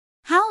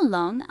How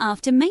long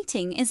after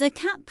mating is a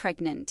cat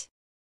pregnant?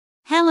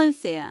 Hello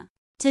there.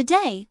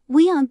 Today,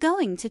 we are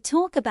going to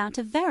talk about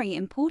a very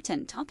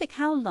important topic: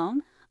 how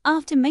long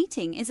after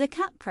mating is a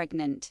cat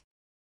pregnant?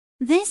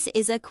 This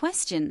is a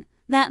question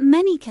that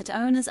many cat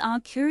owners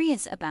are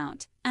curious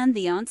about, and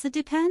the answer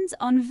depends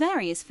on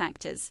various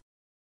factors,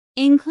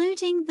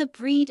 including the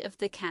breed of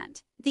the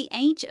cat, the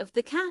age of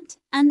the cat,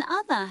 and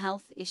other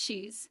health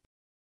issues.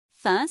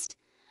 First,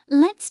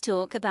 let's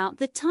talk about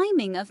the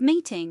timing of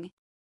mating.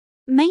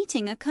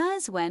 Mating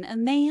occurs when a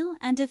male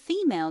and a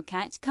female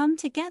cat come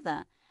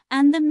together,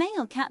 and the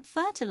male cat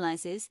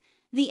fertilizes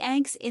the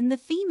eggs in the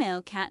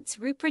female cat's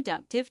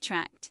reproductive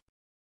tract.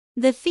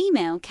 The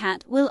female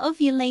cat will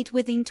ovulate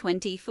within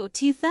 24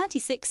 to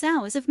 36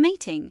 hours of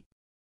mating.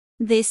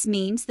 This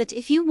means that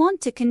if you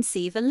want to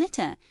conceive a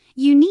litter,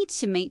 you need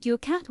to mate your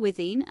cat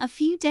within a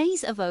few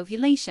days of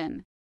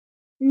ovulation.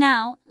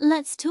 Now,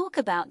 let's talk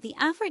about the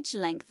average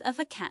length of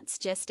a cat's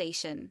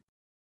gestation.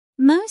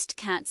 Most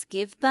cats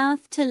give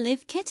birth to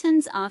live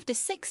kittens after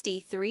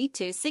 63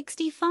 to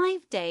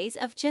 65 days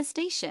of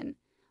gestation,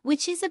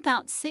 which is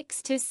about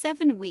 6 to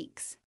 7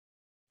 weeks.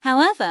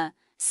 However,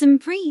 some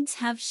breeds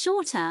have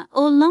shorter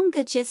or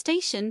longer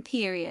gestation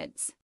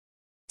periods.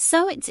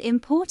 So it's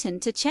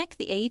important to check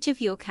the age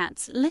of your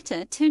cat's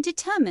litter to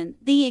determine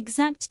the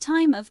exact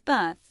time of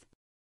birth.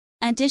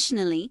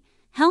 Additionally,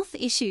 health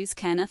issues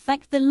can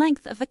affect the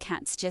length of a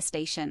cat's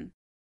gestation.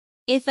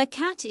 If a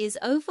cat is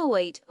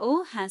overweight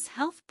or has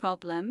health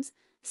problems,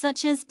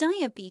 such as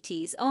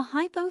diabetes or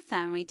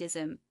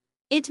hypothyroidism,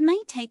 it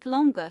may take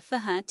longer for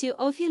her to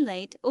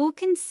ovulate or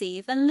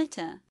conceive a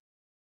litter.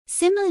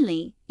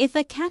 Similarly, if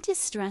a cat is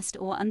stressed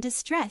or under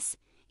stress,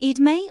 it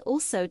may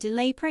also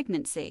delay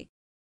pregnancy.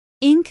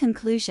 In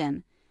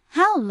conclusion,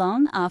 how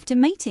long after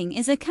mating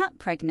is a cat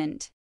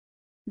pregnant?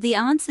 The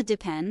answer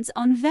depends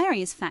on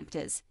various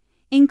factors,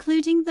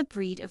 including the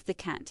breed of the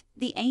cat,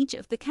 the age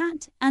of the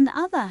cat, and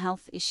other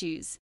health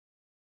issues.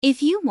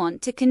 If you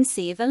want to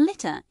conceive a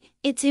litter,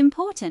 it's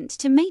important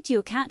to mate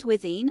your cat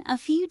within a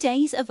few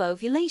days of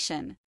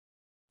ovulation,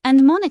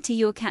 and monitor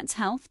your cat's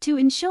health to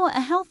ensure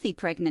a healthy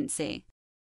pregnancy.